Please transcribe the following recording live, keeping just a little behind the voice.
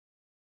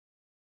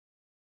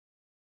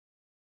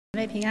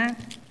妹平安。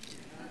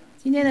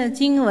今天的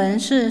经文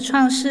是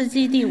创世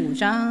纪第5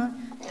章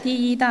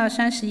第1到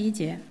31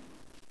节。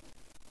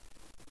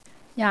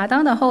亚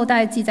当的后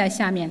代记在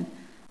下面。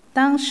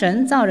当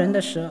神造人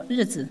的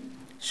日子，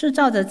是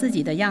照着自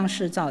己的样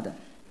式造的，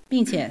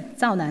并且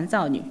造男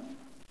造女。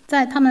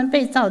在他们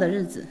被造的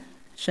日子，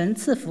神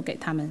赐福给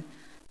他们，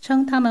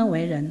称他们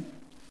为人。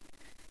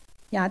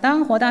亚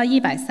当活到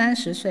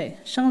130岁，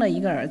生了一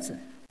个儿子，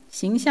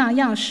形象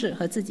样式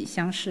和自己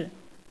相似，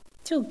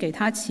就给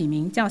他起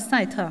名叫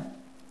赛特。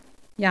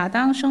亚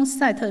当生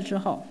赛特之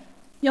后，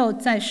又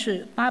在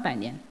世800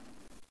年，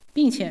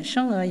并且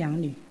生儿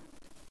养女。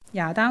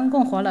亚当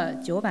共活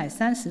了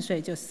930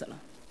岁就死了。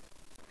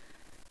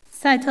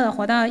赛特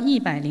活到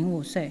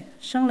105岁，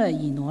生了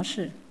以挪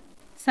士。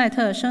赛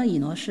特生以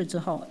挪士之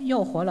后，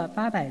又活了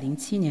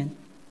807年，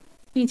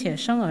并且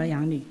生儿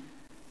养女。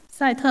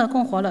赛特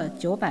共活了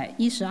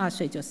912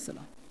岁就死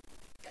了。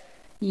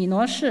以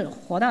挪士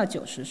活到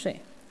90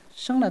岁，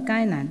生了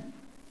该男。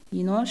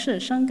以挪士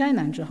生该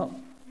男之后，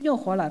又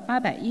活了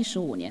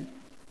815年，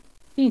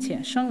并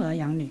且生儿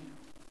养女。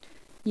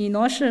以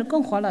挪士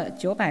共活了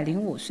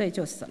905岁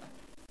就死了。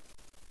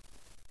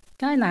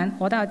该男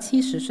活到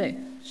70岁，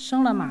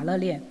生了马勒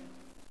列。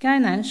该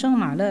男生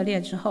马勒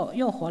列之后，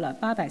又活了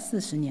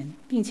840年，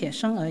并且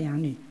生儿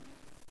养女。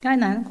该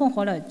男共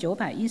活了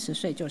910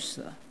岁就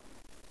死了。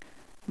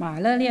马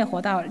勒列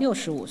活到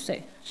65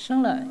岁，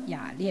生了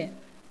雅列。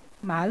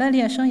马勒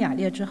列生雅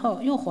列之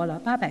后，又活了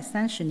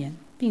830年，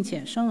并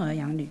且生儿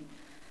养女。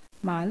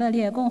马勒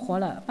列共活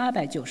了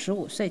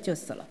895岁就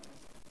死了。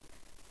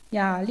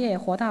雅列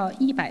活到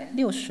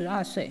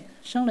162岁，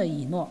生了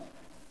以诺。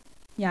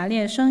雅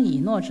列生以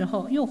诺之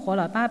后，又活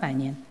了800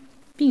年，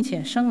并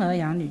且生儿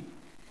养女。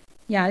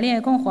雅列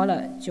共活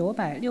了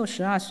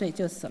962岁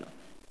就死了。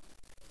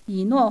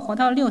以诺活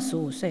到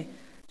65岁，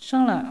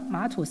生了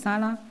马土撒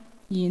拉。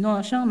以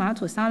诺生马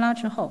土撒拉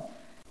之后，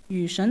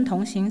与神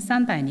同行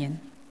300年，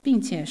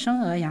并且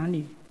生儿养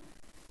女。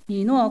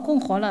以诺共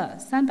活了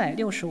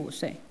365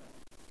岁。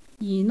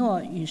以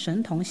诺与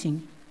神同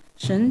行，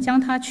神将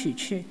他取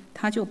去，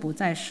他就不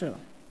在世了。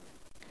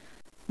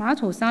马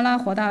土撒拉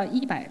活到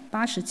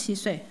187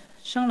岁，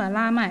生了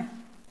拉麦。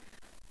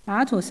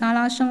马土撒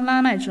拉生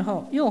拉麦之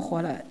后，又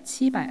活了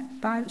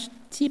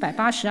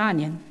782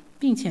年，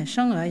并且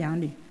生儿养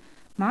女。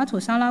马土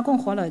撒拉共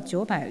活了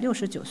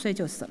969岁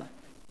就死了。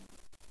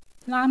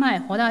拉麦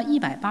活到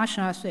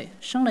182岁，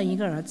生了一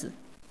个儿子，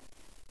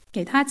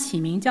给他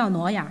起名叫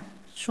挪亚，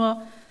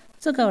说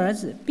这个儿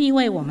子必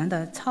为我们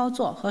的操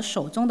作和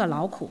手中的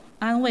劳苦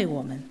安慰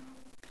我们。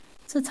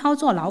这操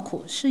作劳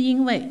苦是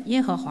因为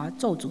耶和华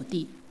咒诅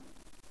地。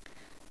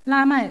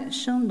拉麦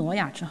生挪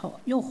亚之后，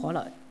又活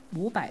了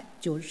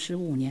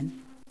595年，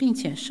并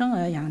且生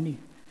儿养女。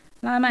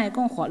拉麦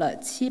共活了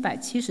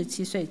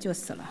777岁就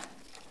死了。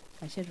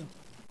感谢主。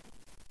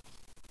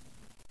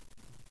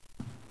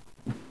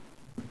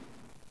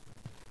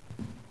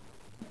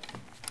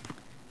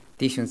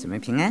弟兄姊妹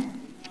平安，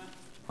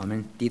我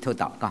们低头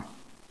祷告。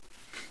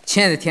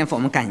亲爱的天父，我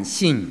们感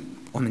谢你，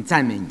我们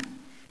赞美你。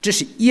这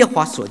是耶和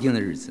华所定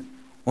的日子，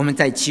我们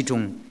在其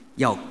中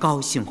要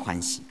高兴欢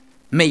喜。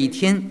每一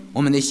天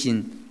我们的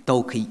心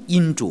都可以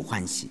因主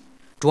欢喜。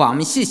主啊，我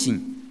们谢谢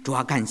你，主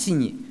啊，感谢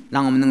你，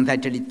让我们能在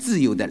这里自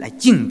由的来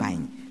敬拜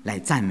你，来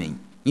赞美你。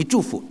你祝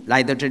福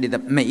来到这里的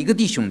每一个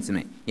弟兄姊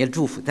妹，也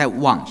祝福在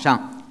网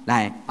上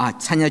来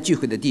参加聚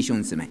会的弟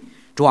兄姊妹。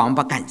主啊，我们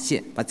把感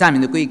谢把赞美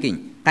的归给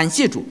你。感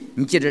谢主，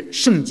你借着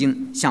圣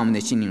经向我们的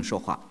心灵说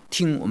话，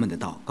听我们的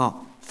祷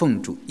告，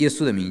奉主耶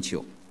稣的名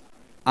求，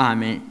阿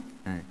们。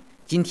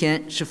今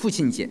天是父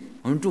亲节，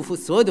我们祝福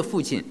所有的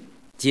父亲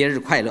节日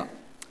快乐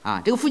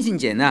这个父亲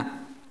节呢，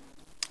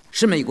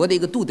是美国的一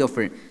个杜德夫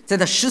人，在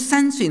他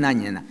13岁那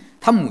年呢，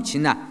他母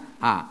亲呢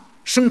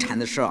生产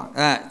的时候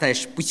在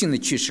不幸的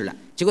去世了。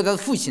结果他的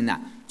父亲呢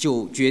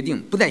就决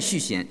定不再续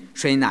弦，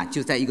所以呢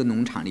就在一个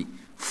农场里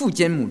父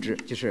兼母职，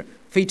就是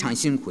非常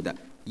辛苦的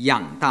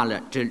养大了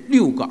这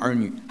6个儿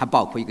女，还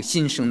包括一个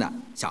新生的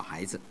小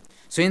孩子。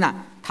所以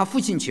呢，他父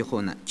亲去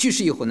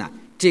世以后呢，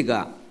这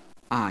个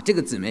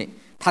姊妹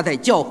她在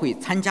教会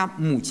参加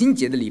母亲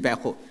节的礼拜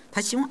后，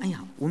她希望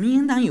我们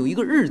应当有一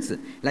个日子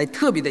来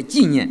特别的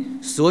纪念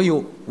所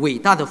有伟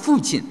大的父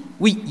亲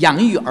为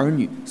养育儿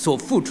女所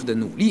付出的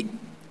努力。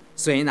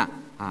所以呢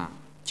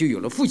就有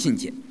了父亲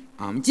节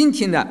我们今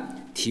天的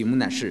题目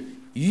呢是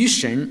与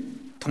神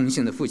同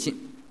行的父亲。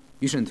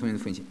与神同行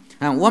的父亲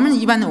我们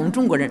一般的我们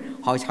中国人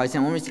好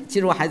像我们其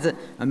实我孩子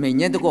每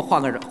年都给我画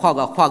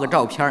个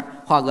照片，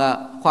画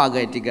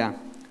个这个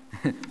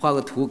画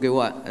个图给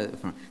我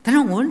但是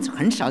我们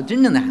很少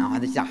真正的喊话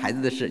的讲孩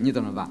子的事，你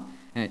懂了吧？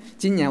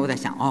今年我在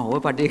想我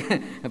把这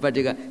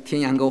个天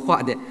阳给我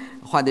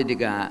画的这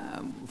个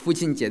父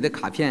亲节的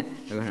卡片，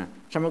是不是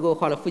上面给我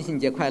画了父亲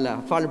节快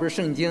乐，发了本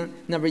圣经，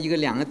那边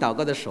2个祷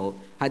告的手，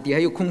还底下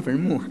有空坟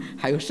墓，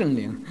还有圣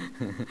灵，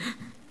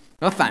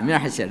然后反面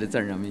还写着字，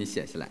我们也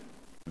写下来。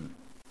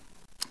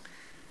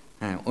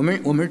我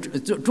们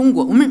中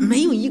国，我们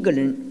没有一个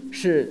人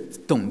是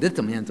懂得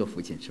怎么样做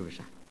父亲，是不是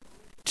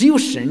只有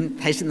神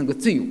才是那个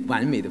最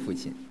完美的父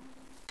亲。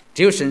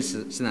只有神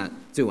是那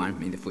最完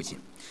美的父亲。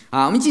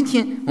我们今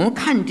天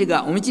看这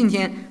个，我们今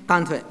天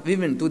刚才维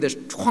文读的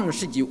创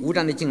世纪5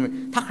章的经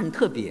文，它很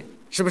特别，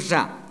是不是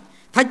啊？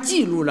它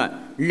记录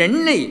了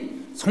人类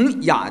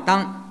从亚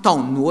当到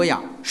挪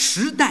亚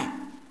10代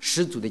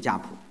始祖的家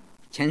谱，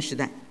前10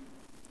代，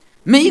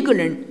每一个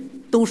人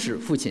都是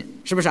父亲，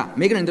是不是啊？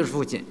每个人都是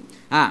父亲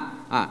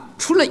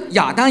除了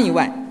亚当以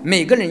外，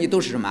每个人也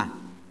都是什么？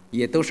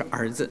也都是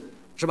儿子，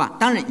是吧？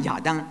当然亚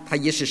当他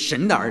也是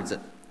神的儿子。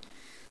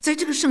在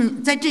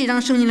这一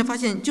章圣经里发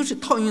现，就是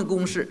套用一个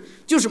公式，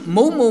就是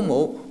某某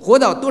某活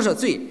到多少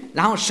岁，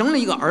然后生了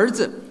一个儿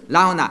子，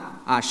然后呢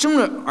生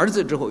了儿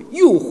子之后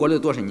又活了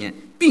多少年，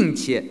并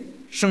且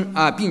生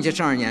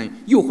2年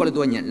又活了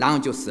多年，然后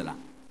就死了，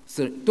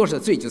多少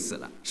岁就死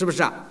了，是不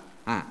是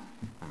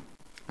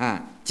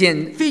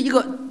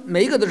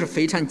每一个都是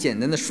非常简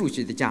单的数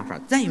学的加法，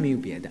再也没有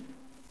别的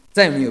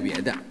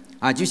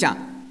就像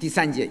第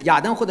3节，亚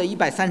当活到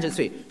130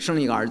岁，生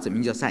了一个儿子，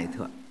名叫赛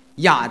特。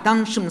亚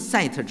当生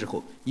赛特之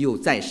后又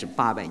再是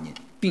800年，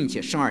并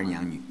且生儿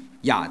养女。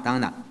亚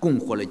当呢共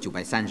活了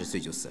930岁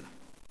就死了。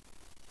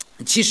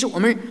其实我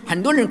们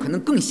很多人可能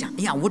更想，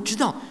我知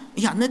道，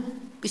那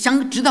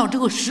想知道这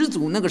个始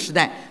祖那个时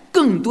代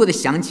更多的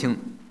详情，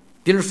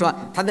比如说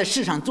他在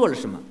世上做了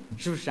什么，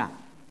是不是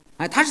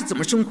他是怎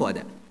么生活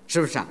的，是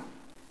不是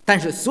但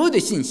是所有的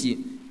信息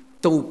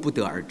都不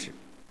得而知，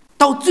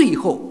到最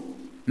后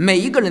每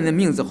一个人的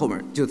名字后面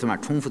就这么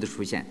重复的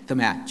出现，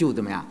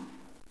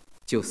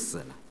就死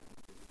了。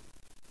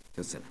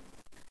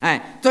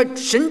在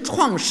神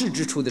创世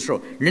之初的时候，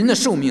人的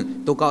寿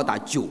命都高达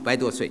900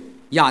多岁，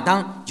亚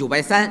当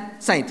930，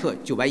赛特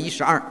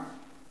912，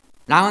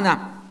然后呢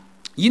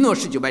以诺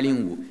是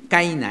905，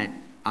该隐南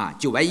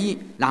910，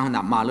然后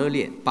呢马勒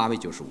列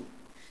895。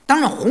当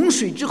然洪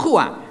水之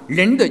后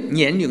人的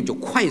年龄就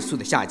快速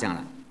的下降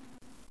了。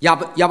亚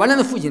伯兰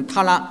的父亲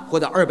塔拉活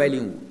到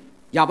205，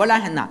亚伯拉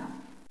罕呢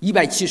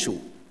175，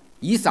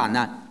以撒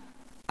呢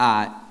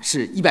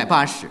是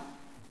180，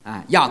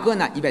雅各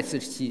呢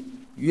147，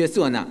约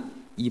瑟呢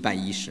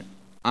110，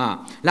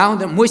然后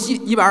呢摩西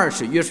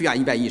120，约书亚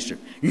110。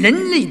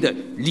人类的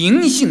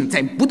灵性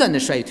在不断的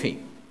衰退，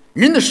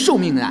人的寿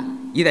命呢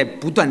也在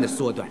不断的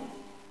缩短。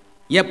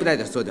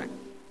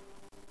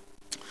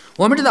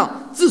我们知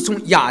道，自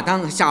从亚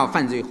当和夏娃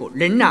犯罪后，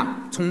人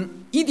从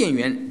伊甸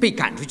园被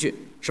赶出去，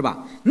是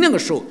吧？那个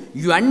时候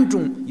园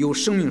中有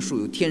生命树，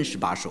有天使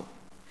把守，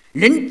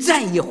人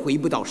再也回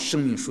不到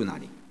生命树那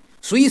里，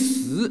所以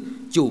死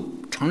就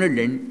成了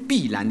人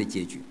必然的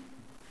结局。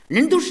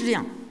人都是这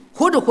样，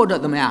活着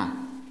怎么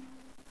样，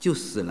就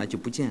死了，就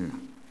不见了。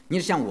你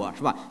像我，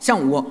是吧？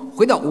像我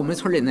回到我们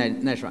村里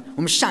那时候，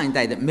我们上一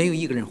代的没有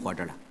一个人活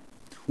着了。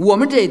我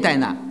们这一代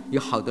呢，有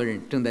好多人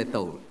正在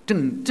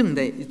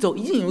走，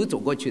已经有走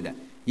过去的，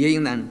也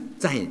应当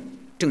在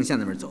正向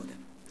那边走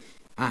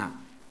的。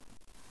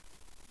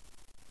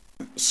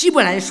希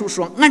伯来书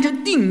说，按照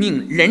定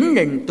命，人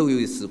人都有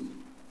一死，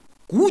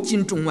古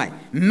今中外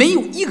没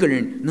有一个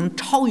人能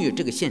超越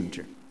这个限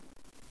制。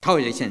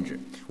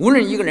无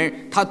论一个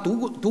人他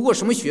读过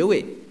什么学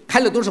位，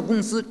开了多少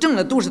公司，挣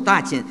了多少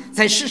大钱，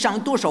在世上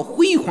多少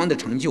辉煌的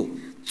成就，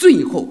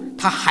最后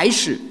他还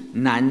是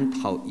难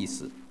逃一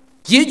死，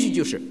结局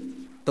就是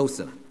都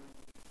死了。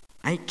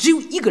只有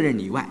一个人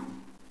例外，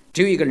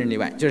就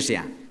是谁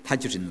他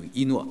就是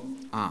以诺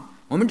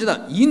我们知道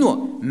以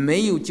诺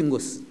没有经过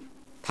死，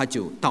他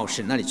就到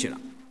神那里去了。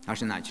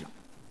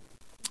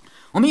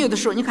我们有的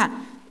时候你看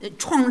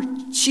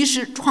其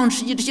实创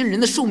世纪这些人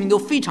的寿命都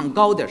非常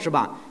高的，是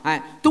吧？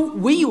都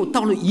唯有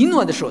到了以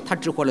诺的时候，他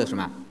只活了什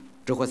么？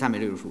只活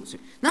365岁。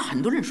那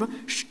很多人说，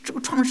这个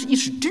创世纪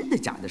是真的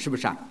假的？是不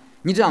是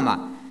你知道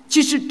吗？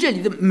其实这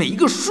里的每一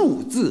个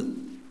数字，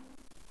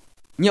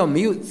你要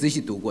没有仔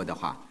细读过的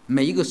话，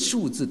每一个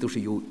数字都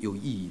是有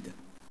意义的，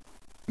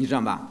你知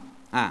道吧？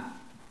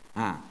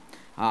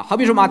好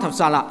比说马土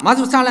撒拉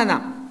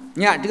呢，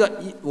你看这个，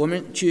我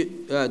们去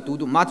读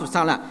马土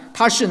撒拉，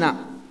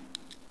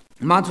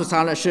马土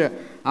撒拉是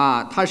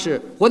他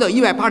是活到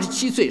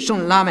187岁，生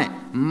了拉麦。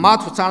马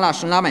土撒拉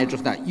生拉麦之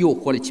后呢，又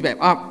活了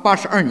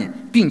782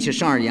年，并且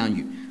生儿养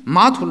女。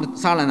马土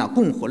撒拉呢，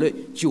共活了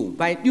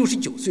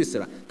969岁死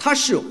了。他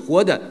是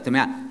活的怎么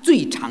样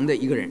最长的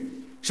一个人，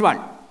是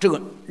吧？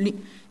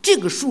这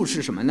个数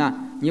是什么呢？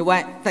你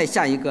再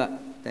下一个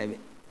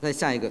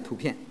图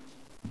片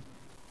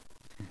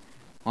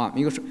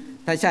一个数，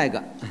再下一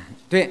个，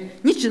对，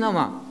你知道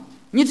吗？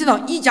你知道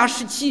1加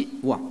17，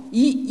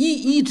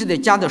一直的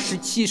加到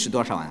17是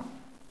多少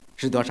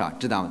是多少？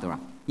知道吗？对吧？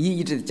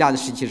一直加到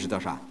17是多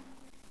少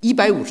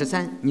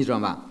？153，你知道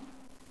吗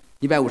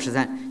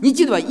？153，你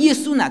记得吧？耶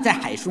稣呢，在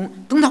海中，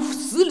等他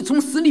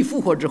从死里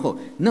复活之后，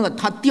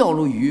他钓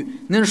了鱼，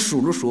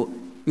数了数，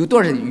有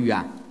多少鱼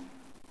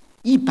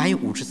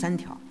153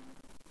条，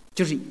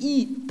就是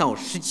1到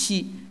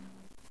17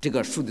这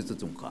个数字的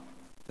总和，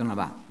懂了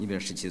吧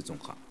？117的总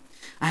和。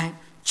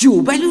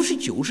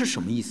969是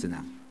什么意思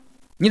呢？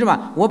你知道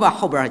吧？我把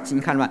后边你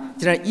看了吧？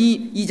就是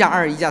1加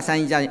2，1加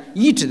3，1加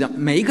1指的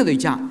每一个都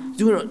加，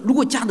就是如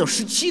果加到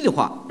17的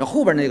话，然后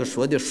后边那个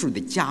所有的数的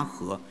加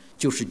和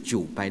就是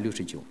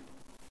969。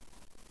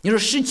你说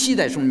17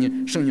在圣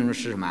经中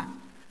是什么？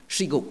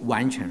是一个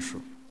完全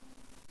数。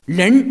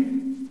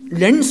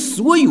人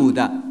所有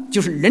的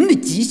就是人的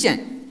极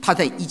限，它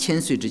在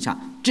1000岁之下，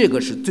这个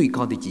是最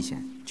高的极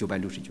限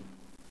969。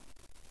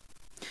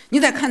你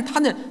再看他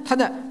的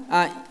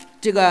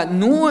这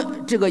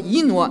个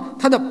以诺，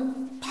他的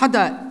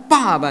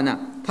爸爸呢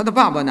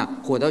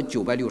活到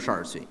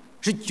962岁，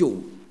是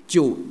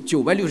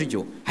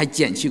969，还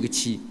减去个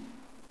7，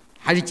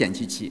还是减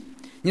去7，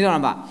你懂了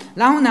吧？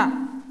然后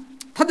呢，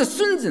他的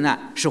孙子呢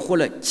是活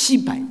了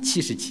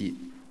777，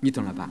你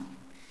懂了吧？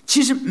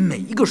其实每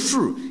一个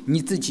数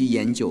你自己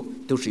研究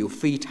都是有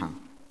非常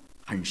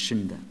很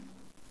深的，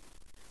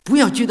不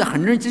要觉得很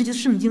多人这些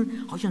圣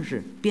经好像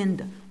是编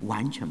的，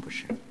完全不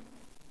是。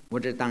我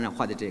这当然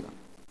画的这个，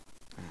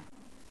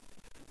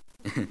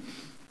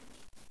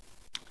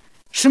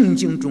圣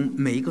经中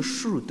每一个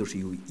数都是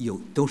有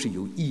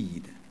意义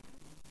的，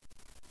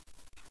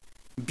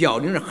表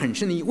明着很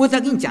深的意义。我再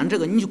给你讲这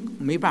个，你就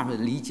没办法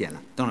理解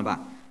了，懂了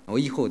吧？我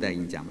以后再给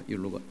你讲吧。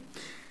如果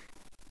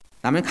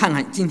咱们看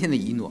看今天的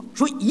以诺，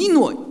说以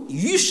诺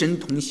与神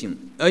同行，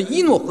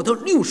以诺活到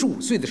65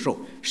岁的时候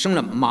生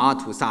了马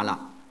土撒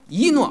拉。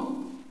以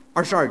诺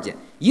22节，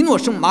以诺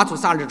生马土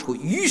撒拉之后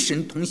与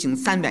神同行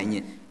300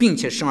年，并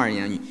且生儿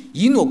养女。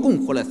以诺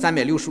共活了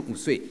365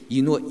岁。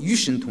以诺与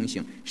神同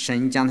行，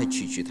神将他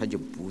取去，他就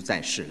不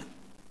再世了。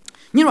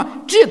你说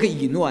这个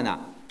以诺呢？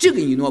这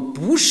个以诺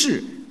不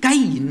是该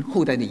隐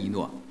后代的以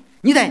诺。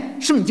你在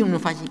圣经中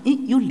发现，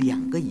有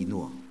2个以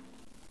诺。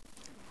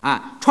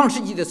创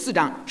世纪的4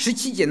章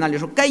17节那里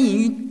说，该隐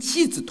与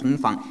妻子同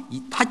房，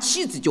他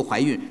妻子就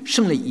怀孕，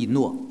生了以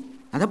诺。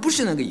他不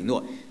是那个以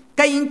诺。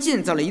该隐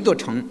建造了一座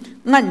城，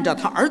按照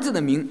他儿子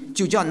的名，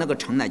就叫那个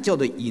城呢叫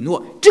做以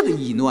诺。这个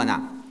以诺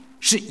呢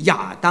是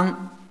亚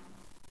当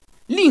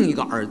另一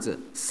个儿子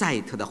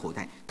赛特的后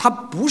代，他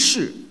不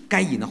是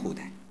该隐的后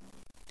代。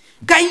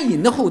该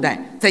隐的后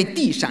代在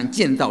地上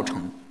建造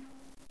城，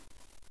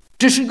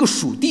这是一个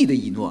属地的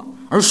以诺，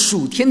而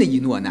属天的以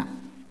诺呢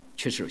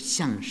却是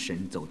向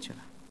神走去了。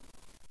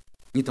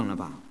你懂了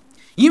吧？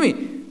因为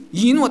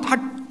以诺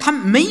他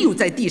没有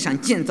在地上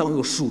建造一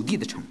个属地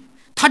的城，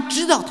他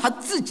知道他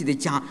自己的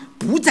家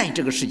不在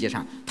这个世界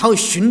上，他会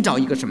寻找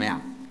一个什么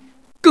呀？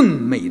更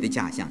美的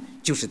家乡，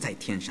就是在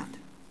天上的。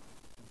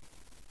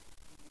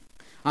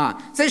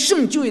在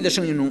旧约的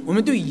圣经中，我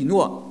们对以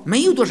诺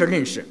没有多少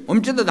认识，我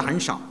们知道的很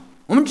少。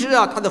我们知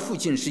道他的父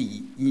亲是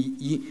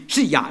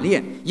雅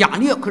列，雅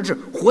列可是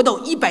活到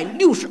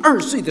162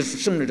岁的时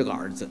候生了这个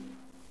儿子，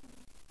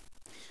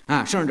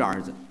生了这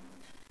儿子。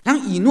然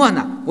后以诺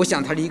呢，我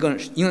想他应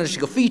该是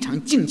个非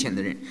常敬虔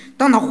的人。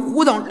当他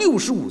活到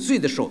65岁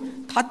的时候，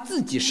他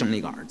自己生了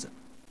一个儿子。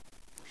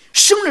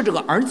生了这个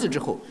儿子之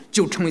后，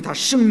就成为他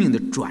生命的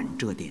转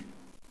折点。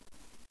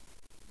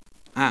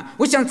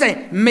我想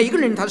在每个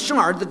人他生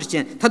儿子之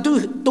前，他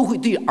都会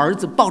对儿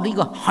子抱着一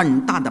个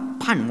很大的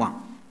盼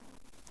望，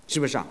是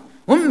不是啊？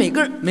我们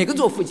每个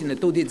做父亲的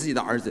都对自己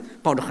的儿子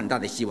抱着很大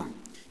的希望，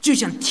就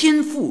像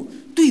天父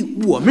对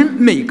我们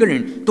每个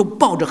人都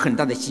抱着很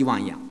大的希望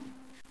一样。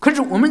可是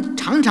我们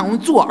常常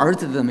做儿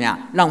子的怎么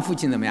样，让父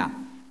亲怎么样，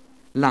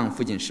让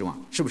父亲失望，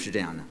是不是这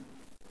样的？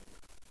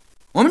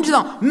我们知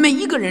道每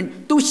一个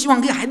人都希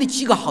望给孩子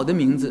起个好的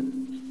名字，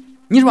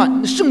你说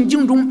吧，圣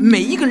经中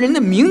每一个人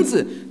的名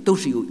字都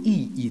是有意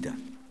义的。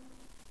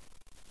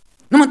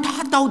那么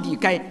他到底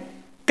该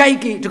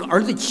给这个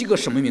儿子起个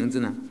什么名字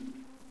呢？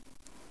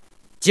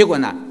结果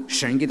呢，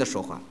神给他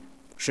说话，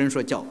神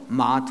说叫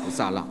马土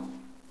撒拉。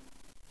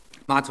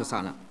马土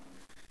撒拉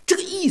这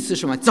个意思是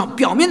什么？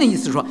表面的意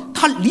思是说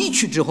他离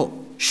去之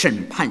后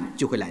审判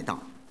就会来到，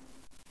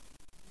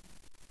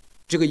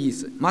这个意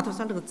思。马土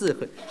撒这个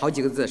字好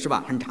几个字是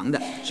吧，很长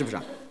的，是不是？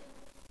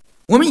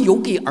我们有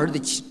给儿子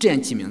这样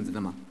起名字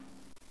的吗？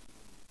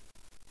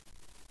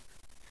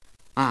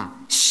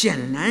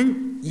显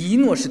然以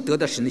诺是得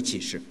到神的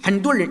启示。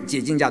很多人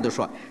解经家都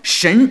说，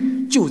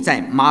神就在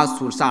马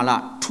土撒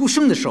拉出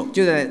生的时候，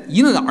就在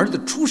以诺的儿子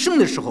出生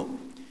的时候，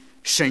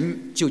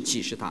神就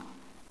启示他，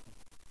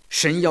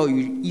神要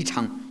以一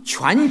场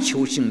全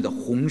球性的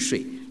洪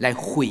水来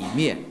毁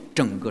灭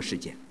整个世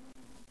界，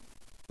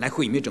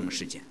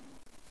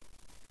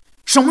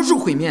什么时候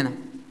毁灭呢？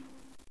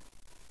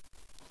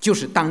就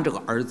是当这个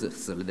儿子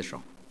死了的时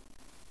候，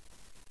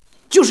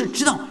就是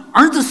知道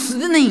儿子死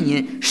的那一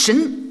年，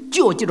神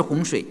就要借着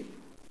洪水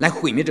来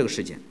毁灭这个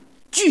世界。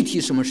具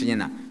体什么时间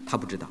呢？他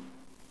不知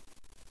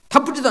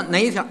道哪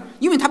一天，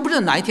因为他不知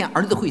道哪一天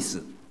儿子会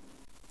死。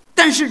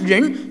但是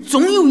人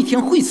总有一天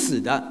会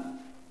死的，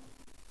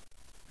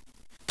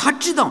他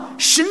知道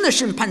神的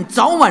审判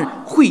早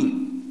晚会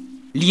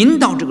临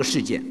到这个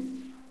世界。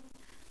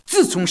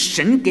自从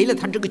神给了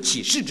他这个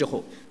启示之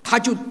后，他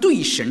就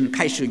对神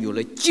开始有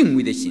了敬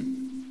畏的心。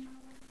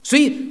所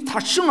以他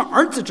生了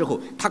儿子之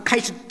后，他开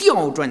始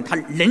调转他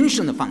人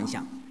生的方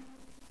向，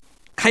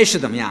开始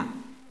怎么样？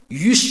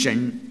与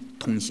神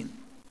同行。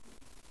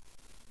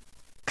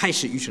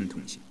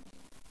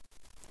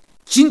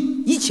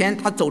以前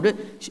他走着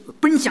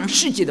奔向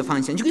世界的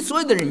方向，就跟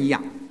所有的人一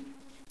样。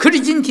可是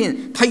今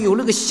天他有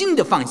了个新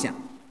的方向，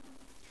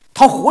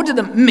他活着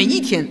的每一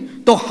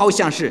天都好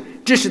像是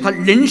这是他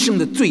人生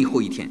的最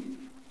后一天，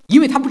因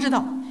为他不知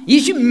道，也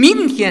许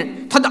明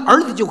天他的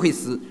儿子就会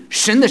死，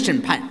神的审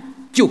判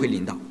就会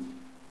临到。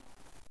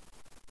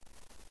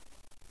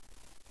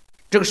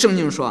这个圣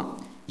经说，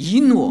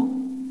以诺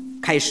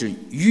开始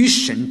与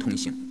神同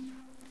行。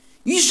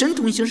与神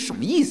同行是什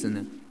么意思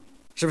呢？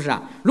是不是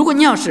啊？如果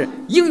你要是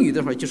英语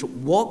的话，就是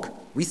walk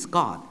with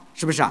God，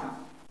 是不是啊？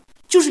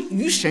就是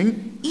与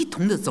神一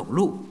同的走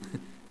路，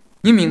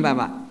你明白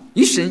吧？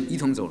与神一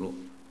同走路。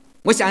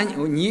我想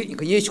你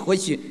也许或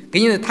许跟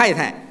你的太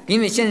太、跟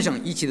你的先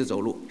生一起的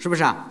走路，是不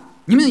是啊？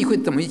你们会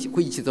怎么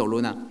会一起走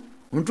路呢？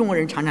我们中国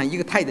人常常一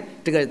个太太，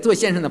这个做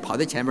先生的跑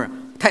在前面，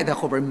太太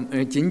后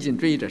边紧紧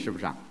追着，是不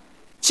是啊？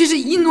其实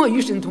以诺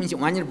与神同行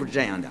完全不是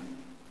这样的，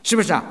是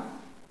不是啊？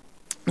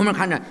我们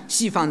看着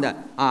西方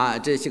的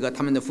这些个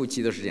他们的夫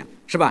妻都是这样，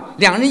是吧？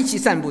两人一起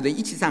散步的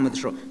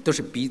时候都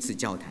是彼此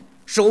交谈，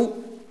手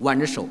挽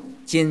着手，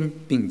肩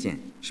并肩，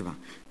是吧？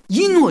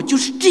以诺就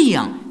是这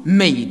样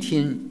每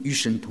天与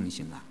神同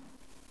行啊。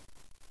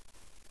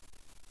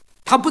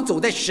他不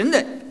走在神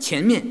的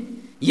前面，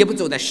也不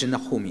走在神的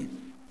后面，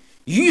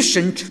与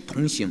神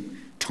同行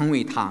成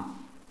为他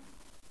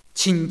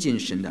亲近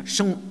神的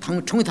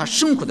成为他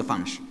生活的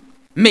方式，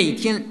每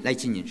天来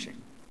亲近神。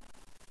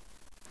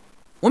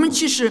我们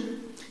其实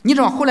你知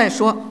道后来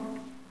说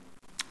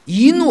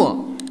以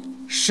诺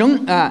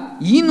生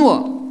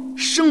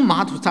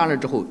马土撒勒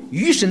之后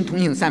与神同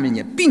行300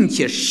年，并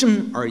且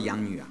生儿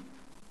养女啊，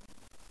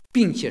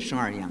并且生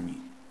儿养女。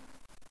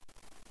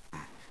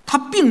他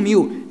并没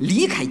有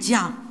离开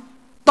家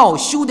到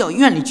修道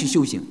院里去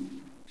修行，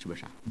是不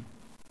是啊？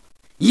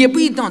也不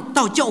一定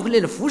到教会里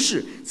的服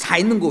侍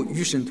才能够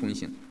与神同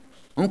行。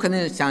我们可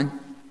能想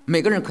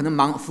每个人可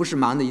能服侍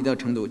忙的一定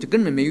程度，就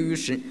根本没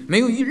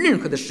有与任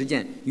何的时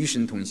间与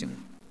神同行了。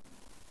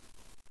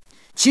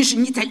其实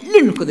你在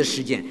任何的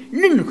时间、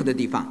任何的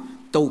地方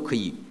都可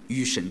以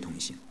与神同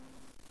行。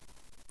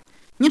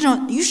你知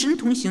道与神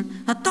同行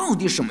那到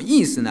底什么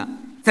意思呢？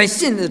在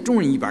现在的中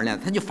文一边呢，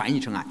它就翻译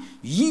成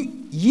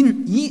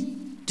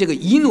这个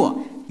以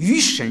诺与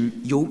神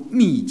有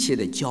密切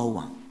的交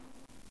往。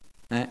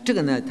这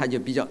个呢，它就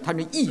比较它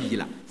的意义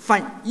了，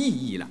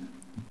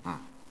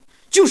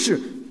就是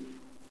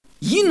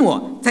以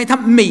诺在他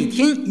每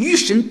天与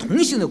神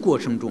同行的过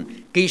程中，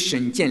给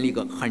神建立一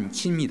个很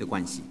亲密的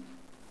关系。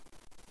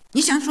你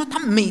想说他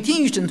每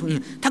天与神同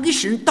行，他跟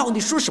神到底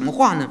说什么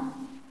话呢？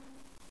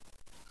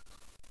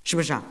是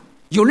不是啊？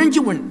有人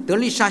就问德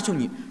丽莎修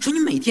女说：“你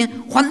每天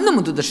花那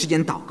么多的时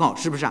间祷告，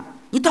是不是啊？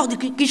你到底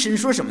跟神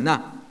说什么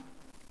呢？”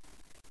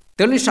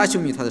德丽莎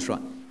修女她就说：“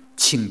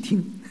倾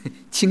听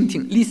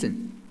 ，listen，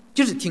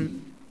 就是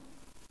听。”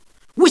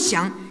我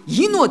想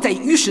以诺在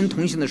与神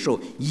同行的时候，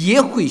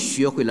也会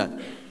学会了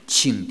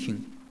倾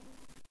听、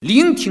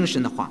聆听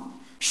神的话，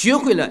学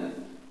会了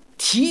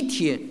体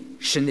贴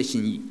神的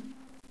心意。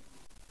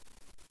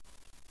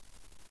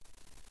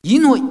以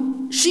诺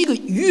是一个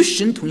与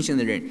神同行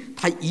的人，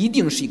他一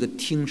定是一个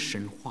听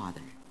神话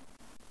的人。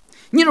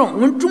你知道我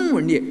们中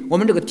文里，我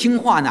们这个听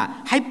话呢，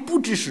还不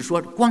只是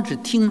说光是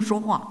听说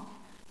话，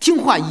听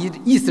话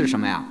意思是什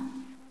么呀？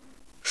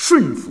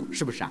顺服，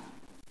是不是啊？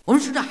我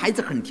们说这孩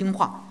子很听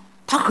话，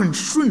他很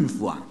顺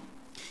服啊。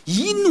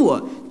以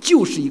诺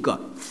就是一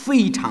个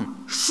非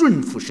常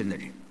顺服神的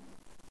人，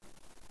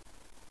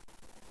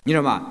你知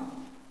道吧？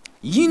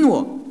以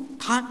诺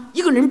他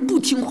一个人不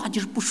听话就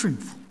是不顺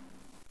服。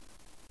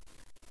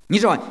你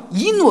知道吧？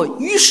以诺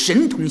与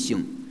神同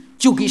行，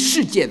就跟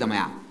世界怎么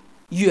样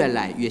越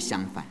来越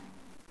相反。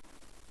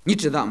你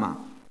知道吗？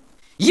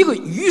一个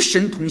与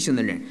神同行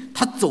的人，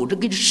他走着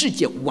跟世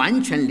界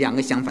完全两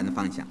个相反的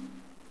方向，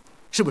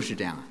是不是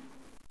这样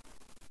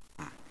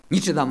啊？你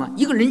知道吗？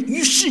一个人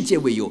与世界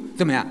为友，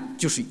怎么样？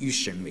就是与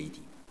神为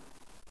敌。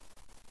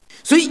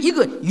所以，一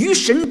个与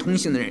神同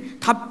行的人，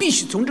他必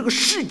须从这个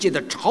世界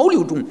的潮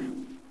流中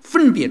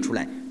分别出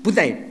来，不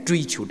再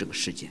追求这个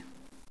世界。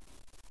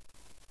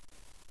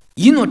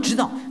以诺知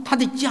道他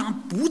的家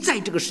不在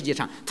这个世界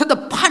上，他的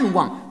盼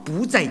望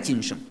不在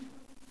今生。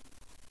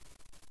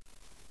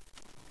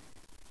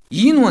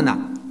以诺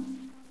呢，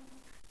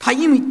他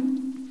因为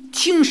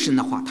听神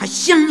的话，他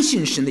相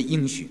信神的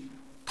应许，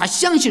他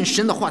相信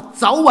神的话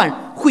早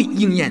晚会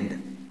应验的，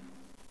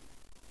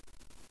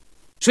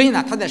所以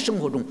呢，他在生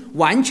活中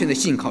完全的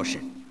信靠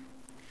神，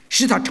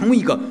使他成为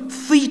一个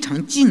非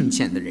常敬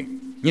虔的人，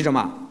你知道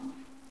吗？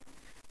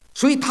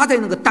所以他在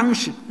那个当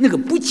时那个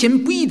不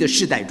虔不义的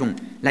时代中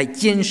来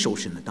坚守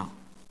神的道，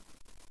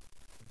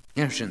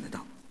坚守神的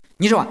道。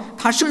你知道吧？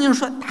他圣经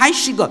说他还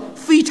是一个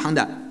非常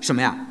的什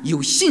么呀？有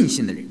信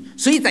心的人。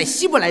所以在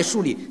希伯来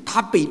书里，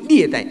他被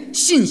列在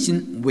信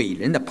心伟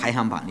人的排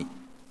行榜里。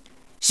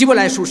希伯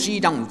来书11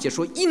章5节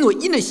说：“以诺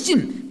因了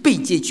信被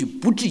接去，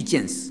不至于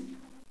见死。”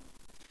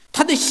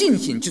他的信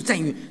心就在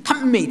于他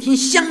每天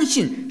相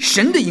信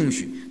神的应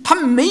许，他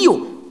没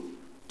有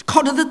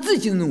靠着他自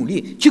己的努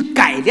力去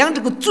改良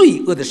这个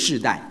罪恶的时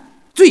代、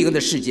罪恶的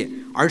世界，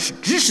而是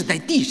只是在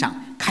地上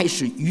开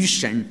始与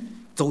神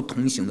走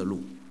同行的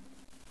路。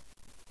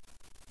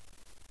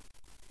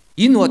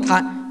以诺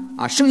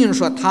圣经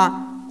说他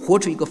活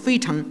出一个非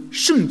常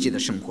圣洁的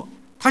生活，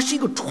他是一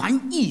个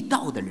传义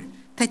道的人，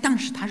在当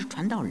时他是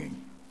传道人，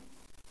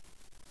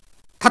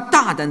他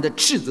大胆地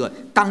斥责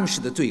当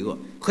时的罪恶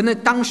和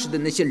当时的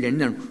那些人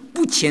的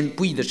不虔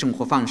不义的生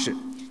活方式。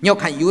你要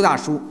看犹大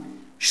书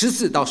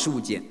14到15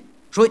节，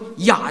说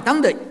亚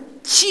当的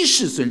7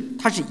世孙，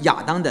他是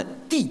亚当的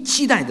第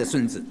7代的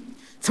孙子，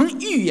曾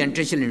预言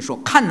这些人说，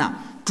看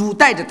哪，主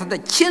带着他的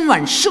千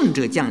万圣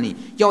者降临，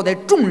要在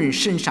众人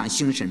身上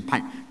行审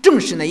判，正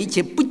是那一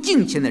切不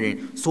敬虔的人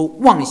所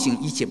妄行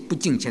一切不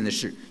敬虔的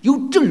事，又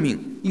证明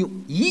有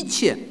一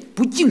切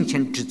不敬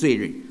虔之罪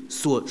人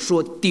所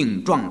说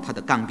顶撞他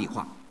的刚愎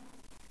话。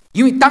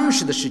因为当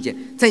时的世界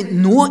在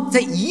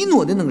以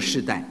诺的那个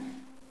时代，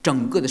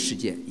整个的世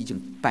界已经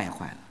败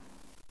坏了，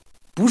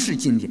不是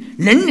今天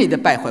人类的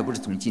败坏，不是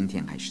从今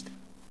天开始的。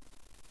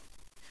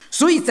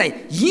所以在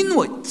以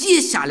诺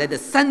接下来的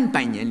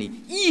300年里，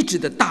一直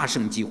的大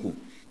声疾呼，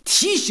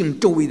提醒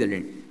周围的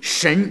人，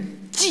神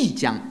即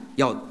将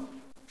要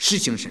实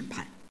行审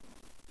判，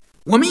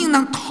我们应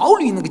当逃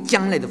离那个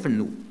将来的愤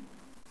怒。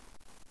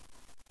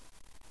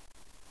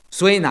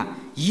所以呢，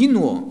以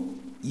诺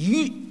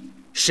与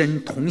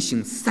神同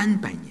行300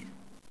年，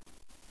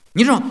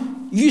你知道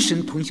与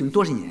神同行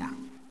多少年啊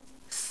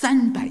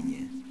？300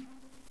年，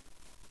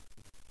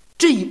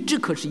这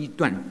可是一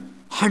段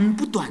很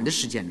不短的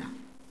时间呐。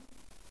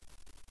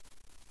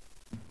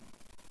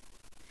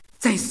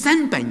在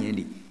300年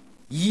里，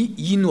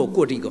以诺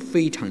过着一个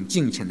非常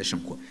敬虔的生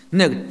活，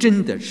那个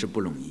真的是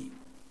不容易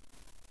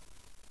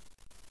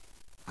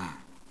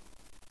啊！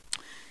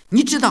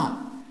你知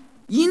道，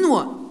以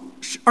诺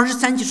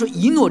23节说，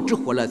以诺只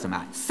活了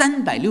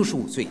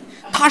365岁，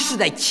他是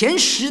在前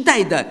10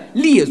代的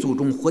列祖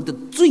中活得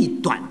最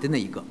短的那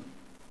一个。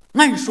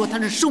按说他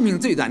是寿命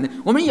最短的，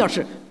我们要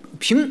是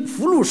凭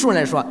福禄数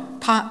来说，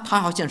他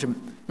好像是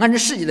按照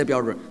世界的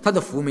标准，他的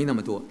福没那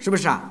么多，是不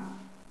是啊？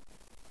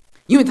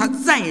因为他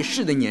在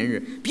世的年日，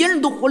别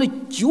人都活了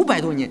900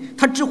多年，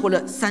他只活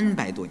了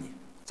300多年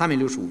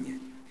，365年。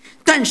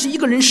但是一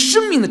个人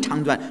生命的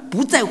长短，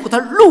不在乎他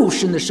肉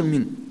身的生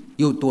命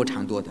有多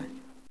长多短，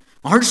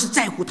而是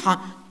在乎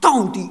他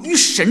到底与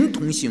神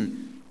同行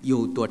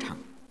有多长，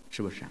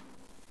是不是啊？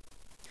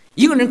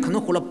一个人可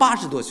能活了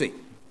80多岁，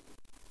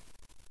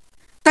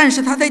但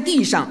是他在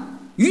地上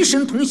与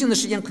神同行的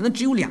时间可能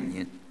只有2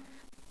年，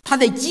他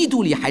在基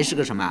督里还是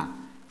个什么？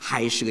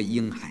还是个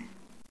婴孩。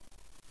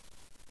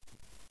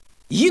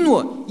以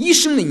诺一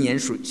生的年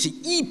数是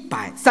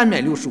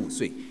365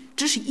岁，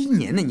这是1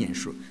年的年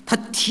数。他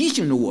提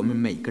醒着我们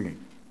每个人，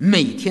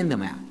每天的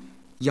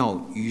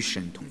要与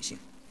神同行，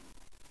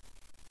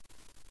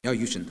要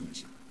与神同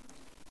行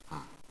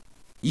啊！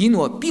以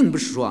诺并不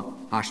是说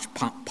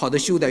跑到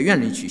修道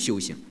院里去修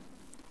行。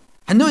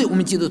很多我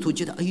们基督徒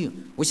觉得，哎呦，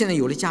我现在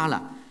有了家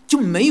了，就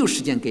没有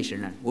时间给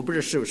神了。我不知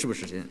道是不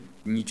是这样？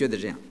你觉得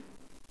这样？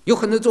有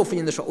很多做福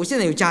音的说，我现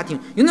在有家庭，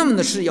有那么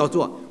多事要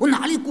做，我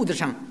哪里顾得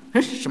上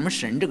什么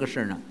神这个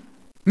事呢？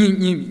你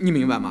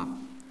明白吗？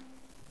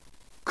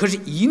可是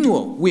以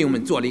诺为我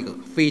们做了一个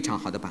非常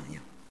好的榜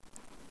样，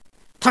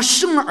他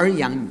生儿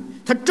养女，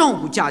他照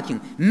顾家庭，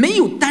没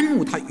有耽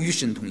误他与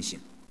神同行。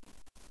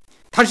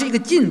他是一个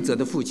尽责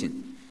的父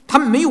亲，他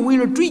没有为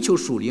了追求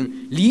属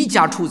灵离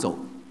家出走，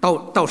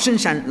到深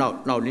山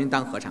老林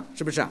当和尚，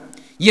是不是？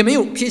也没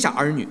有撇下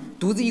儿女，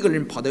独自一个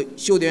人跑到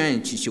修道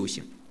院去修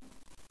行。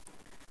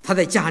他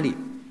在家里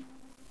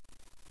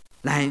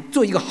来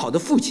做一个好的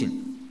父亲，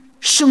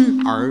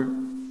生儿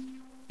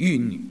育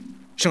女。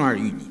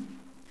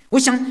我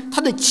想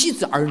他的妻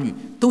子儿女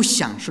都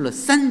享受了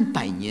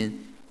300年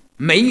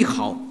美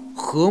好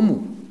和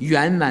睦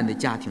圆满的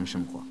家庭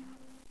生活。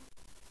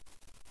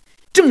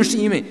正是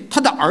因为他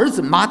的儿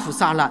子马土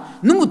撒拉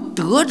能够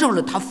得着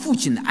了他父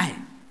亲的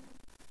爱，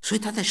所以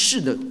他在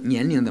世的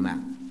年龄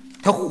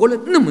他活了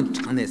那么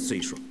长的岁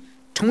数，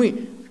成为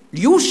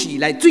有史以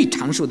来最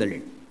长寿的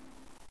人。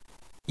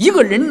一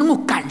个人能够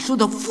感受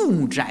到父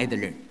母之爱的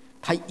人，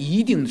他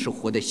一定是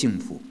活得幸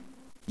福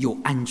有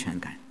安全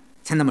感，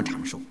才那么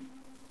长寿。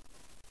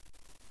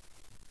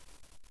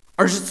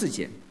24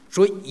节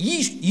说，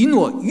以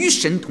诺与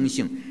神同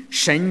行，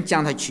神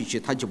将他取去，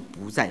他就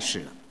不在世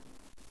了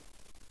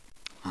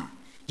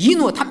以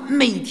诺他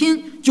每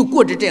天就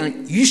过着这样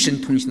与神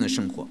同行的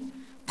生活，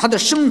他的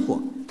生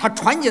活，他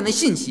传讲的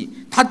信息，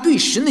他对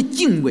神的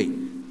敬畏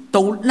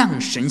都让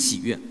神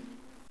喜悦。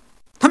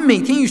他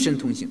每天与神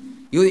同行。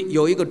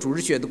有一个主日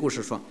学的故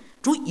事说，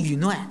以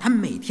诺他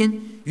每天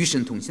与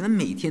神同行，他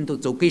每天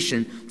都给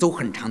神走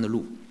很长的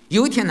路。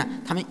有一天呢，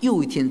他们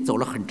又一天走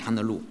了很长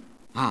的路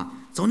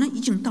走了已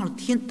经到了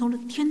天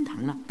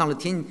堂了，到了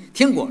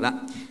天国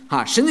了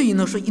神对以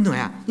诺说，以诺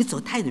你走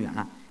太远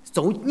了，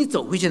你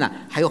走回去呢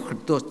还有很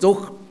多走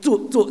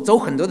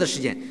很多的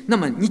时间，那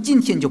么你今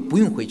天就不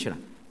用回去了，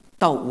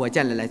到我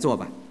家里来做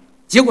吧。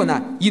结果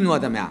呢，以诺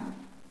怎么样？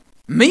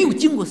没有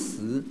经过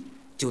死，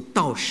就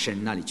到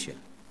神那里去了。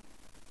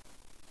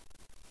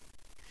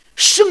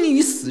生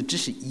与死只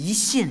是一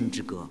线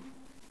之隔，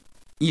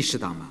意识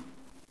到吗？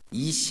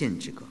一线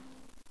之隔。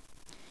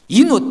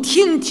以诺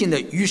天天的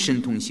与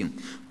神同行，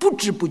不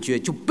知不觉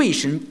就被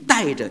神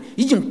带着，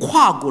已经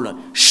跨过了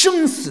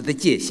生死的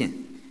界限，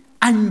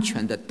安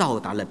全的到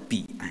达了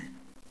彼岸。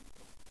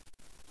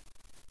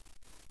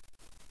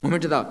我们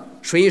知道，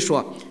所以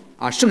说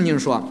圣经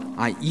说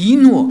以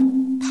诺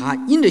他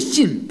因着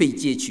信被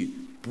接去，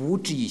不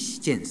至于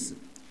见死，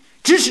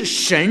只是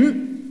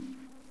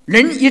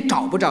人也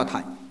找不着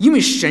他，因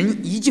为神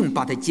已经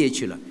把他接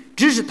去了，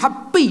只是他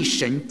被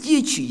神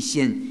接去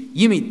先，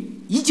因为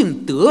已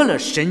经得了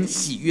神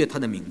喜悦他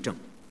的名证。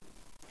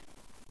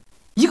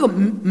一个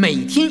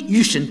每天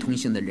与神同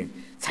行的人，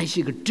才是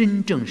一个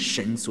真正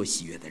神所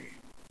喜悦的人。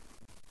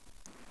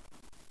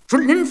说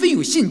人非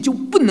有信就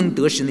不能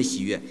得神的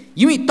喜悦，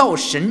因为到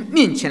神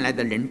面前来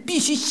的人必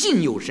须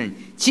信有神，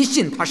其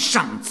信他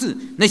赏赐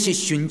那些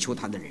寻求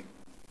他的人。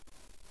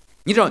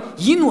你知道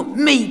以诺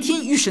每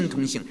天与神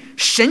同行，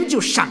神就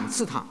赏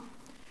赐他，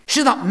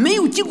使他没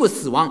有经过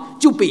死亡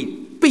就被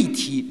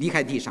提离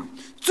开地上，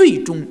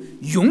最终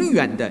永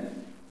远的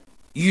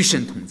与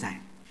神同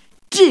在。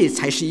这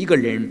才是一个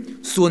人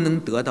所能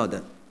得到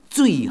的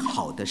最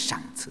好的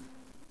赏赐，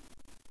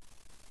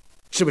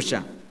是不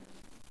是？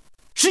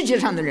世界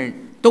上的人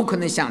都可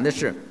能想的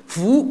是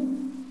福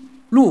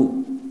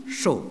禄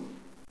寿，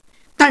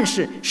但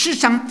是世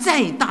上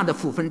再大的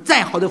福分，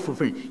再好的福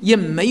分，也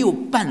没有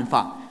办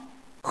法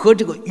和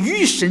这个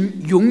与神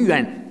永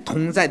远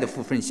同在的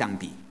福分相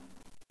比，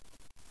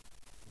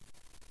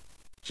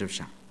是不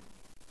是？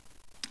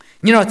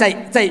你知道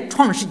在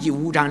创世纪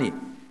5章里，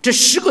这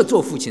10个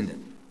做父亲的，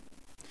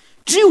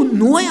只有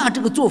挪亚这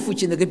个做父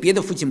亲的跟别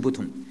的父亲不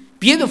同，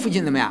别的父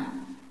亲怎么样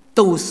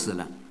都死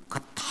了，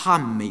可他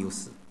没有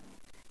死。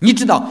你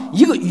知道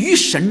一个与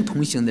神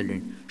同行的人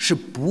是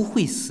不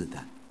会死的，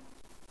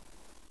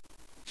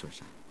是不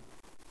是？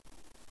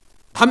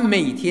他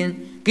每天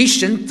给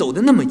神走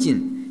得那么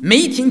近，每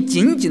一天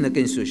紧紧的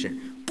跟随神，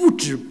不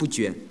知不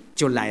觉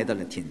就来到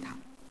了天堂。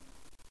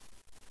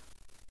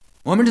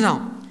我们知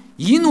道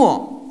以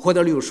诺活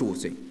到65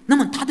岁，那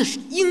么他的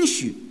应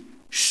许，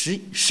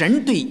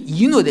神对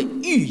以诺的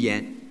预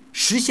言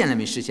实现了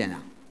没实现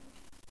啊？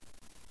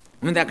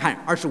我们再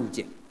看25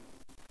节，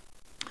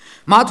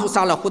马土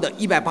撒拉活到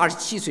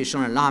187岁，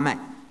生了拉麦。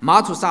马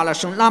土撒拉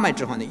生拉麦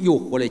之后呢，又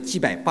活了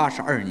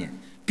782年，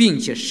并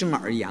且生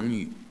儿养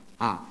女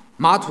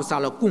马土撒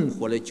拉共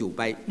活了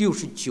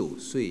969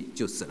岁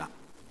就死了，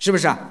是不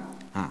是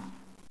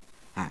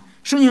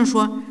圣经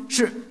说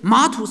是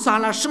马土撒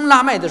拉生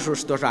拉麦的时候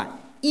是多少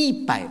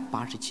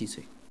？187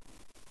岁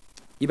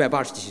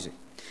，187岁。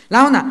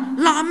然后呢，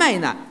拉麦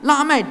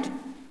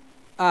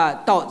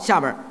到下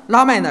边，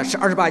拉麦呢是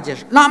28节，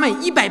拉麦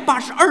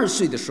182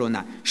岁的时候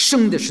呢，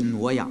生的是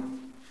挪亚。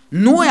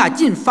挪亚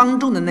进方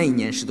舟的那一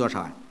年是多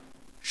少？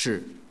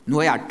是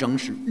挪亚正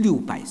是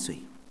600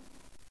岁。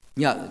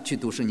你要去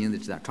读圣经就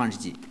知道，创世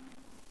纪，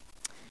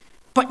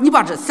你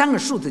把这3个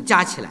数字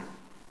加起来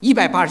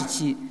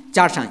，187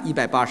加上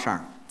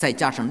182再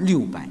加上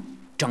600，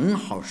正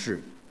好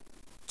是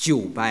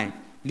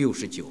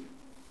969。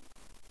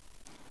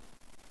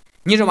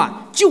你知道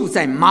吧？就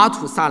在马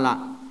土撒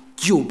拉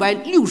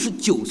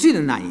969岁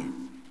的那年，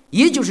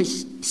也就是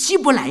希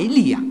伯来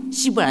历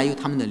希伯来有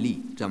他们的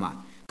历，知道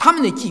吗？他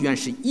们的纪元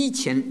是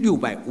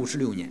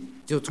1656年，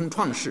就从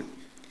创世，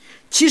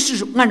其实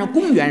是按照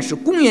公元是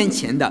公元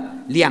前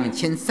的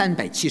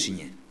2370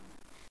年，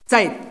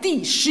在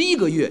第11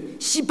个月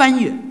西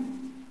班月，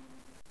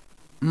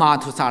马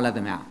土撒拉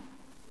怎么样？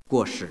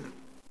过世了。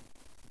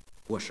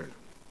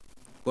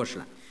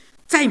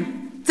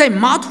在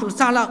马土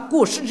撒拉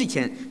过世之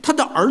前，他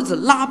的儿子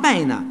拉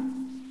麦呢，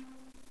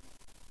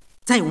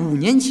在5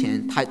年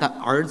前，他的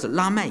儿子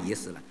拉麦也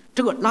死了。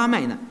这个拉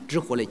麦呢，只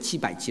活了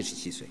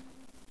777岁。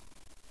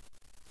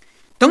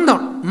等到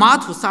马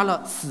土撒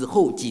拉死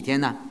后几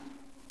天呢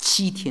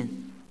？7天。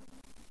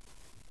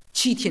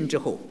7天之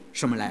后，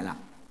什么来了？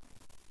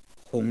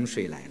洪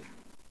水来了。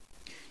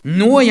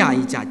挪亚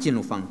一家进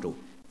入方舟，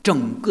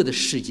整个的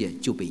世界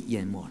就被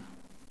淹没了。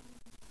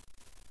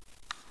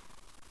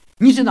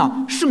你知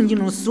道圣经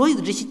中所有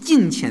的这些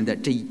敬虔的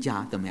这一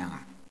家怎么样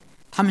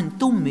他们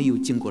都没有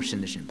经过神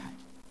的审判。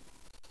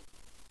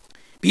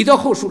彼得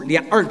后书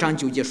2章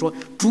9节说，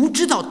主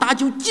知道搭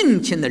救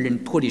敬虔的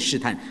人脱离试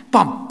探，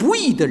把不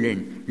义的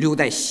人留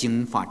在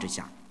刑罚之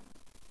下。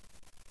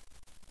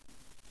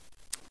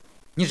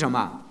你知道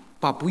吗？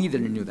把不义的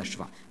人留在刑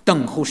罚，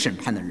等候审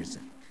判的日子。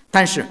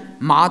但是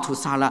马土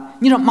撒拉，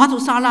你知道马土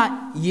撒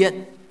拉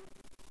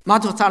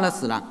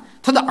死了，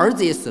他的儿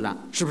子也死了，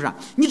是不是？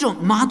你知道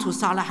马土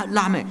撒拉还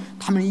拉麦，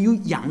他们又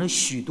养了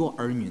许多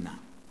儿女呢。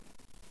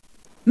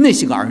那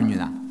些个儿女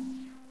呢，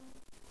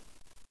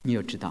你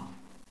要知道，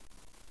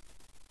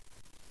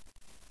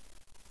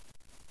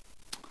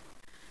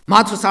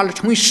马土撒拉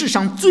成为世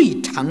上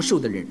最长寿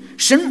的人，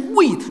神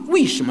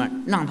为什么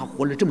让他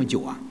活了这么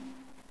久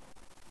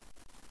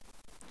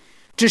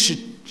这是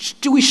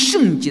这位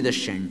圣洁的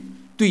神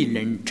对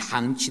人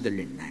长期的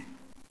忍耐。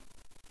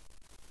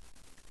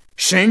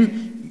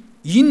神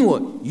以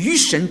诺与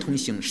神同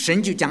行，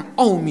神就将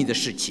奥秘的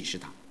事启示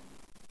他。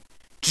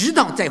直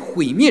到在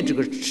毁灭这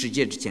个世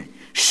界之前，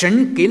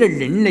神给了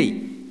人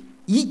类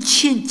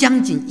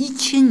将近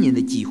1000年的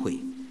机会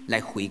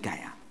来悔改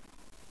啊。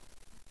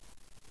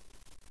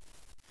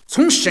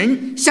从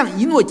神向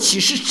以诺启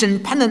示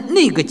审判的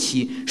那个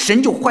起，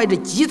神就怀着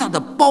极大的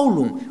包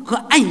容和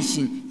爱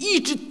心，一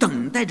直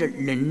等待着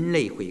人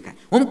类悔改。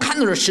我们看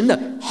到了神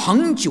的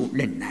恒久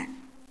忍耐，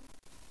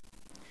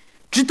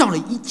直到了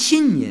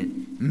1000年，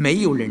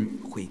没有人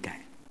悔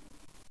改。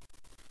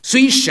所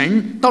以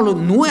神到了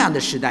挪亚的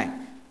时代，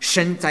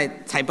神才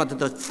把他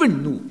的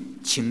愤怒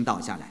倾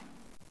倒下来。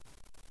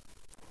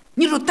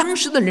你说当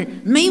时的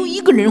人没有一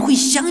个人会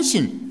相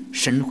信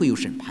神会有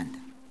审判的。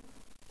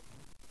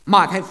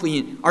马太福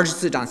音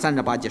24章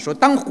38节说，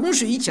当洪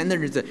水以前的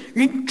日子，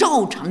人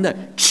照常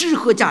的吃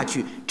喝嫁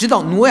娶，直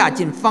到挪亚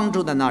进方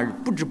舟的那日，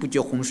不知不觉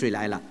洪水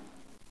来了，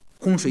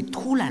洪水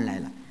突然来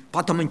了，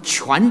把他们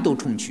全都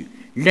冲去，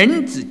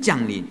人子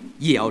降临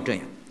也要这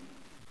样。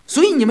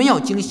所以你们要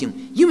警醒，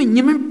因为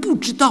你们不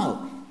知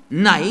道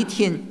哪一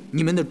天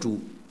你们的主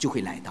就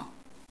会来到。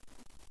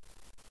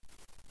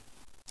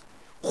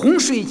洪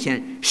水以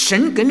前，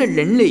神给了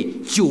人类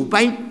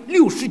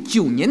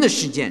969年的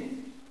时间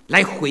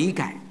来悔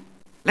改，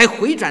来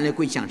回转，来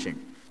归向神。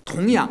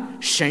同样，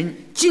神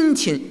今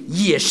天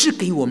也是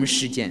给我们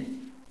时间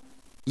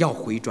要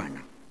回转了。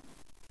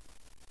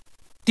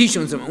弟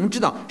兄姊妹，我们知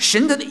道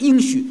神的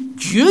应许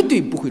绝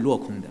对不会落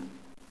空的。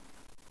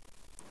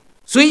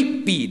所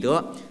以彼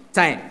得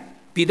在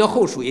彼得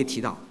后书也提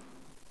到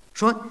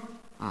说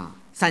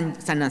3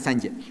章3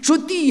节说，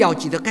第一要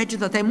记得，该知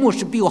道在末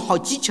世必有好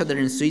技巧的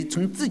人，随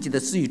从自己的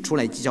私欲出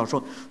来讥笑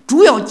说，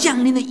主要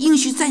降临的应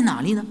许在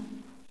哪里呢？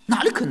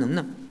哪里可能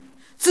呢？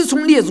自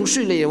从列祖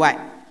睡了以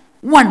外，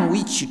万物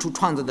起初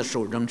创造的时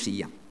候仍是一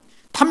样。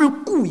他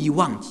们故意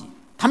忘记，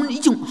他们已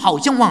经好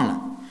像忘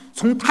了，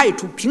从太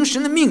初凭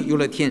神的命有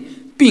了天，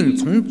并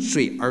从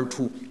水而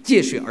出，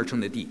借水而成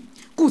的地，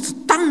故此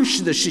当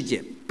时的世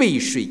界被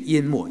水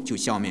淹没，就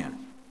消灭了。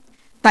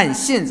但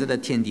现在的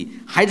天地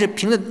还是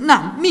凭着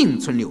那命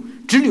存留，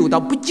只留到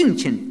不敬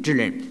虔之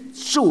人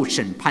受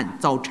审判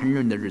遭沉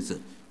沦的日子，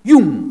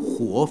用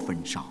火焚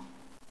烧。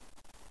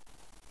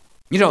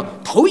你知道，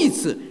头一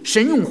次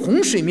神用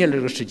洪水灭了这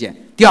个世界，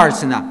第二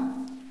次呢，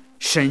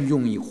神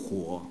用以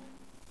火。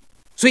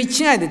所以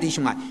亲爱的弟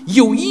兄啊，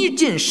有一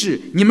件事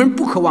你们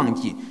不可忘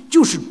记，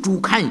就是主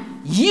看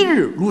一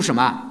日如什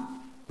么？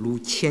如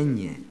千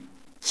年，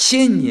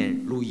千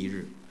年如一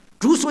日。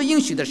主所应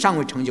许的尚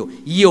未成就，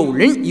有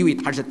人以为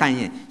他是单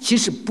言，其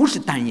实不是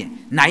单言，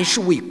乃是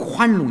为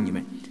宽容你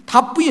们。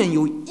他不愿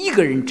有一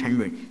个人沉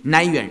沦，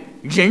乃愿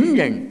人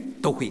人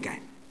都悔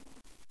改。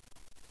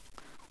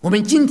我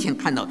们今天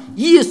看到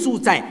耶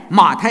稣在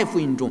马太福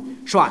音中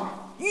是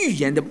吧，预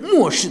言的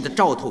末世的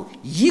兆头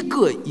一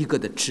个一个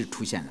的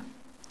出现了，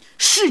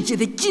世界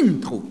的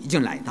尽头已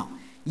经来到，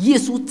耶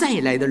稣再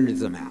来的日子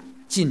怎么样？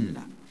近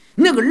了。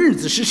那个日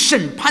子是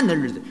审判的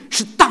日子，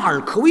是大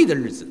而可畏的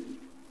日子。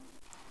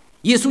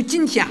耶稣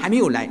今天还没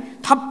有来，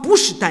他不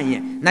是单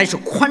言，乃是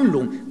宽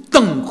容，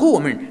等候我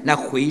们来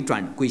回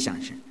转归向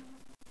神。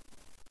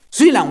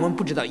虽然我们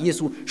不知道耶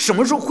稣什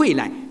么时候会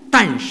来，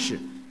但是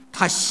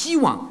他希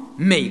望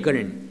每个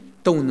人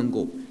都能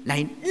够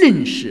来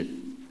认识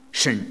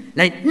神，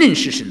来认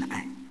识神的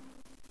爱。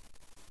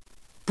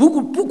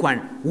不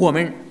管我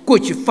们过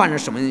去犯了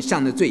什么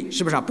样的罪，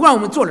是不是不管我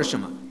们做了什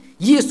么，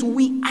耶稣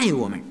为爱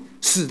我们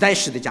死在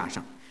十字架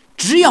上，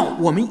只要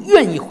我们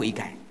愿意悔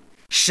改，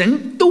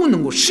神都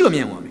能够赦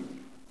免我们，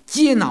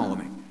接纳我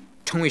们，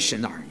成为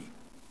神的儿女，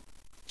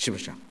是不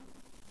是？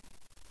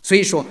所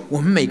以说我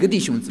们每个弟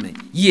兄姊妹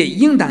也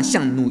应当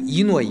像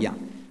以诺一样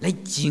来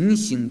警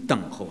醒等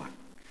候啊，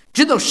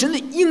知道神的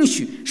应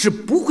许是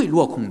不会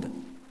落空的。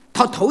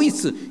他头一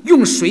次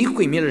用水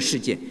毁灭了世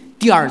界，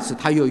第二次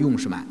他又用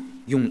什么？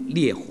用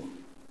烈火。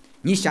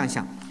你想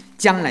想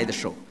将来的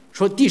时候，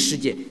说第10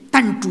节，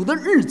但主的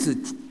日子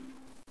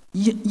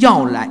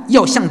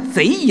要像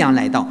贼一样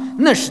来到，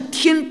那时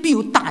天必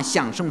有大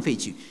响声废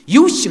去，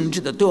有形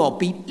质的都要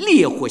被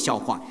烈火消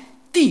化，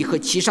地和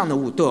其上的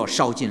物都要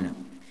烧尽了。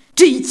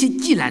这一切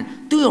既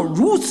然都要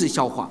如此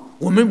消化，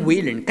我们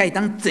为人该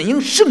当怎样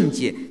圣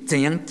洁，怎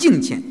样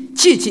敬虔，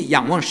切切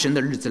仰望神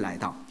的日子来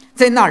到。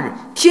在那日，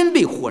天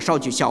被火烧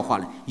就消化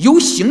了，有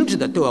形质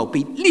的都要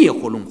被烈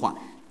火融化。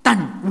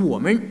但我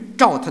们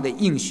照他的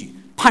应许，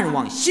盼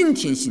望新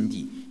天新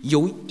地，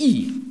有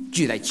义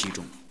居在其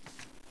中。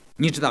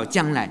你知道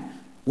将来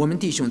我们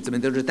弟兄姊妹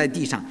都是在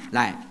地上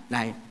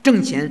来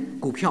挣钱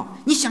股票，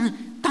你想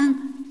当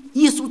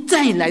耶稣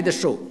再来的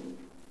时候，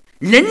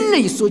人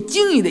类所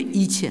经历的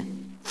一切，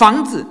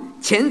房子、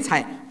钱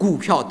财、股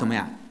票怎么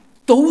样，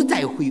都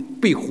在会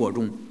被火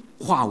中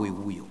化为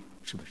乌有，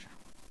是不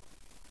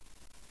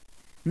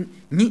是？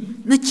你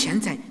那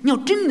钱财，你要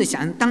真的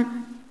想当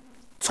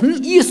从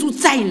耶稣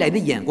再来的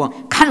眼光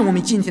看我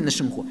们今天的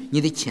生活，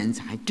你的钱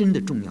财还真的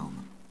重要吗？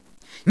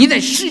你在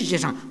世界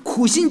上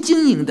苦心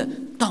经营的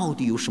到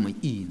底有什么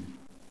意义呢？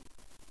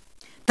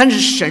但是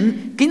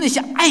神给那些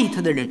爱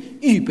他的人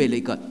预备了一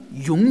个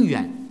永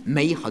远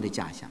美好的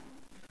家乡，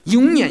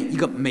永远一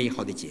个美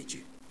好的结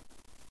局。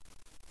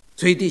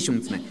所以弟兄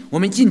姊妹，我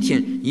们今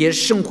天也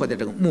生活在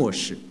这个末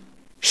世，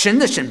神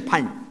的审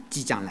判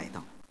即将来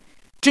到，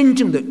真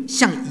正的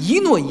像以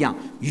诺一样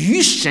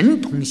与神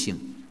同行，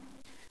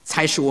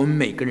才是我们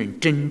每个人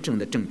真正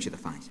的正确的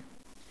方向。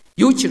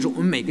尤其是我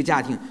们每个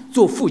家庭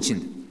做父亲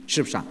的，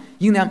是不是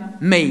应当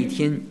每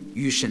天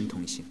与神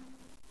同行，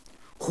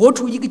活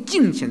出一个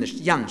敬虔的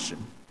样式，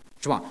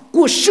是吧？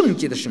过圣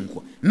洁的生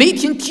活，每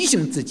天提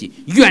醒自己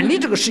远离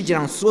这个世界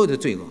上所有的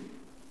罪恶，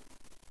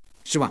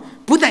是吧？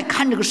不再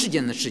看这个世界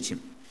上的事情，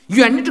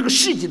远离这个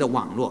世界的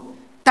网络，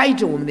带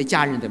着我们的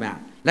家人怎么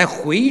样来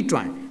回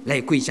转，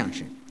来归向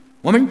神。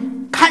我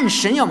们看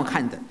神要我们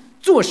看的，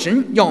做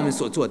神要我们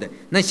所做的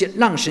那些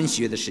让神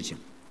喜悦的事情。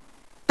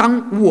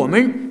当我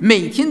们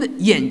每天的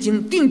眼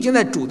睛定睛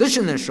在主的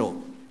身上的时候，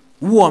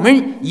我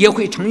们也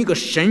会成为一个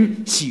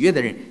神喜悦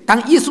的人。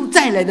当耶稣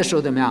再来的时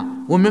候怎么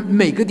样？我们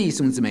每个弟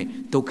兄姊妹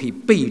都可以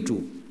背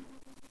主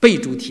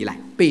提起来，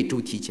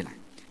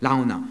然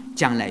后呢，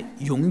将来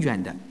永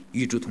远的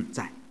与主同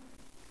在。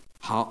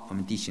好，我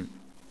们弟兄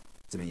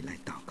姊妹来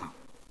祷告。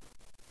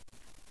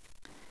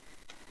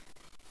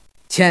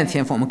亲爱的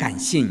天父，我们感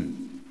谢你，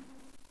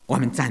我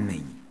们赞美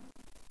你。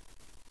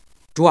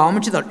主啊，我们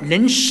知道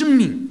人生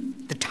命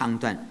的长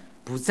短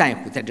不在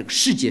乎在这个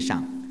世界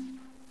上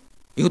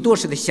有多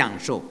少的享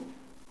受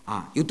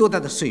有多大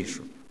的岁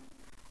数，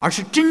而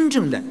是真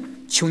正的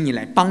求你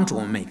来帮助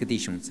我们每个弟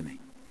兄姊妹，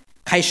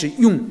开始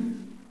用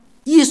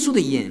耶稣的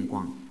眼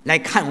光来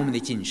看我们的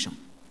今生，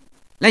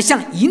来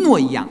像以诺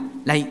一样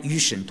来与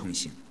神同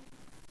行。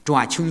主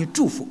啊，求你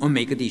祝福我们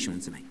每个弟兄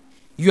姊妹，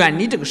远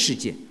离这个世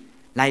界，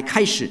来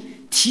开始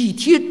体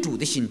贴主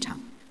的心肠，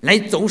来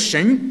走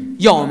神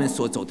要我们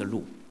所走的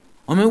路。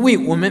我们为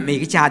我们每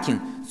个家庭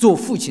做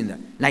父亲的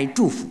来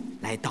祝福，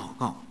来祷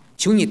告，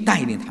求你带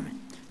领他们。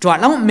主啊，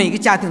让我们每个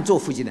家庭做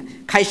父亲的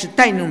开始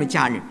带领我们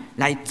家人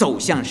来走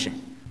向神。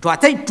主啊，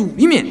在主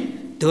里面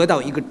得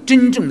到一个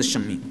真正的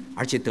生命，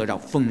而且得到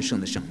丰盛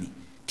的生命。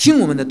听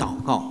我们的祷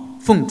告，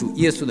奉主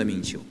耶稣的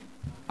名求，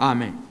阿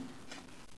们。